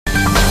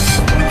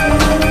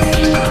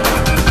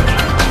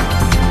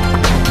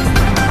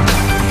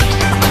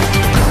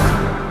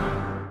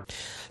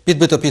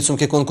Підбито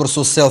підсумки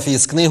конкурсу «Селфі»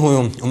 з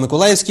книгою. У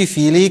Миколаївській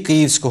філії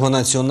Київського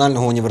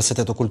національного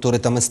університету культури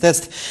та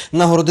мистецтв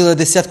нагородили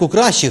десятку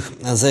кращих.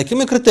 За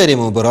якими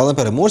критеріями обирали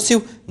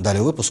переможців? Далі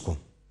у випуску.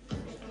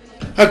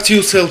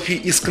 Акцію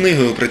 «Селфі» із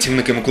книгою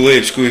працівники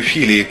Миколаївської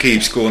філії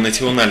Київського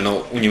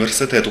національного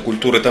університету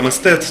культури та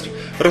мистецтв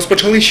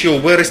розпочали ще у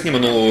вересні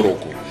минулого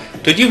року.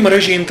 Тоді в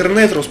мережі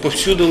інтернет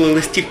розповсюдили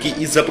листівки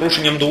із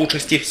запрошенням до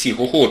участі всіх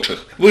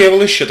охочих.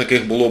 Виявилось, що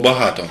таких було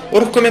багато.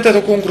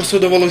 Оргкомітету конкурсу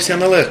довелося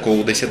нелегко.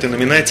 У 10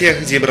 номінаціях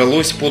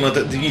зібралось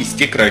понад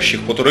 200 кращих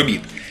фоторобіт.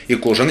 І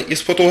кожен із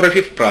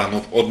фотографів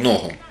прагнув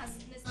одного.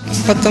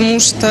 Потому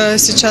что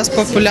сейчас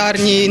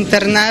популярнее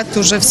интернет,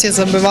 уже все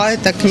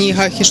забывают о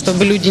книгах, и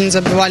чтобы люди не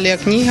забывали о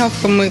книгах,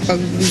 мы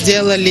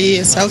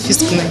сделали селфі з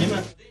книгою.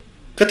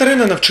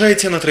 Катерина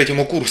навчається на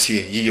 3-му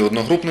курсі. Її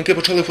одногрупники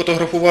почали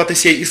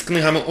фотографуватися із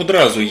книгами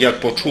одразу, як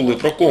почули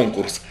про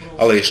конкурс.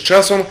 Але із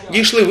часом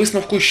дійшли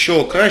висновку,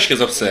 що краще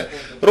за все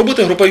 –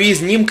 робити групові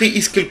знімки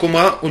із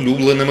кількома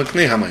улюбленими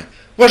книгами.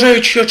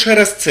 Вважають, що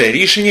через це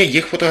рішення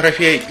їх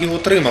фотографія і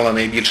отримала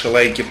найбільше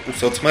лайків у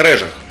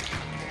соцмережах.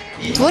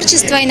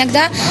 Творчество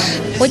иногда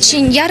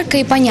очень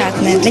яркое и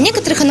понятное. Для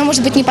некоторых оно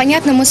может быть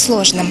непонятным и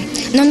сложным,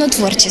 но оно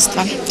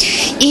творчество.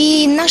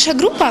 И наша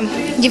группа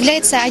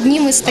является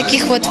одним из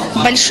таких вот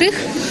больших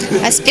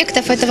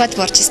аспектов этого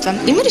творчества.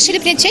 И мы решили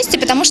принять участие,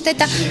 потому что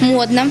это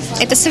модно,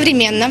 это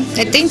современно,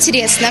 это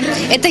интересно,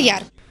 это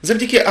ярко.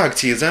 Завдяки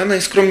акції, за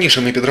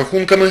найскромнішими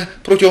підрахунками,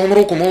 протягом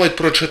року молодь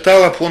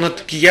прочитала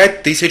понад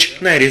 5 тисяч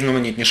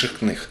найрізноманітніших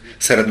книг.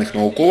 Серед них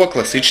наукова,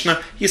 класична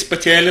і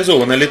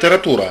спеціалізована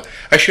література.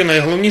 А що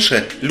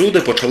найголовніше, люди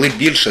почали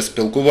більше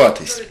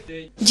спілкуватись.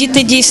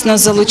 Діти дійсно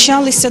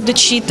залучалися до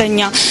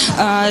читання.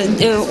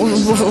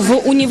 В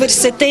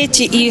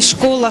університеті і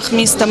школах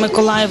міста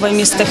Миколаєва і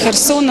міста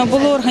Херсона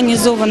було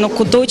організовано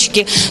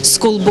куточки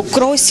School Book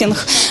Crossing,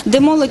 де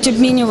молодь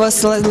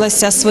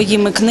обмінювалася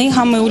своїми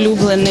книгами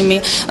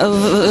улюбленими,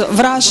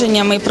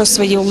 враженнями про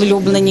свої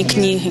улюблені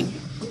книги.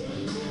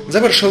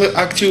 Завершили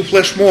акцію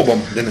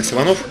флешмобом. Денис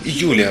Іванов,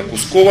 Юлія,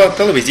 Кускова,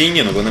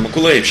 телевізійні новини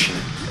Миколаївщини.